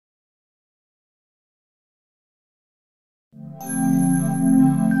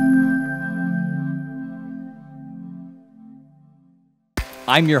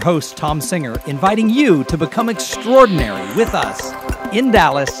I'm your host, Tom Singer, inviting you to become extraordinary with us in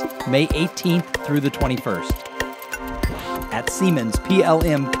Dallas, May 18th through the 21st. At Siemens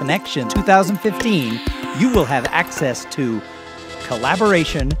PLM Connection 2015, you will have access to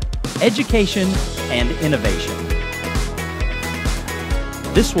collaboration, education, and innovation.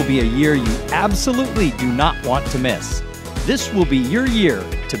 This will be a year you absolutely do not want to miss. This will be your year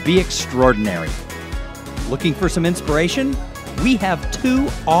to be extraordinary. Looking for some inspiration? We have 2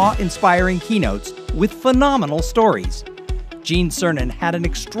 awe-inspiring keynotes with phenomenal stories. Gene Cernan had an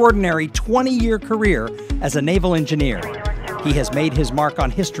extraordinary 20-year career as a naval engineer. He has made his mark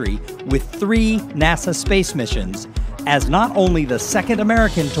on history with 3 NASA space missions as not only the second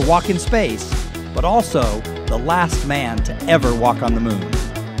American to walk in space, but also the last man to ever walk on the moon.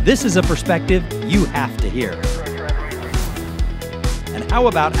 This is a perspective you have to hear. And how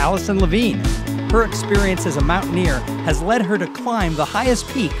about Alison Levine? Her experience as a mountaineer has led her to climb the highest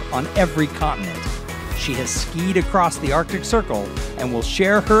peak on every continent. She has skied across the Arctic Circle and will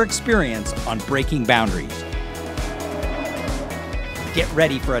share her experience on breaking boundaries. Get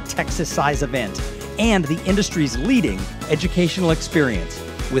ready for a Texas-size event and the industry's leading educational experience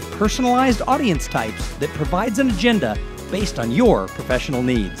with personalized audience types that provides an agenda based on your professional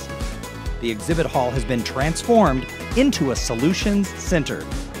needs. The exhibit hall has been transformed into a solutions center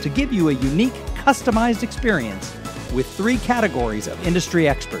to give you a unique, customized experience with 3 categories of industry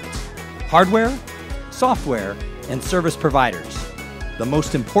experts: hardware, software, and service providers. The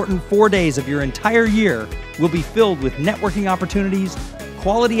most important 4 days of your entire year will be filled with networking opportunities,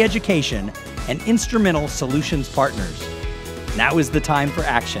 quality education, and instrumental solutions partners. Now is the time for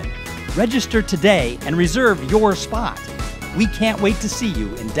action. Register today and reserve your spot. We can't wait to see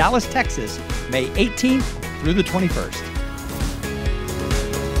you in Dallas, Texas, May 18th through the 21st.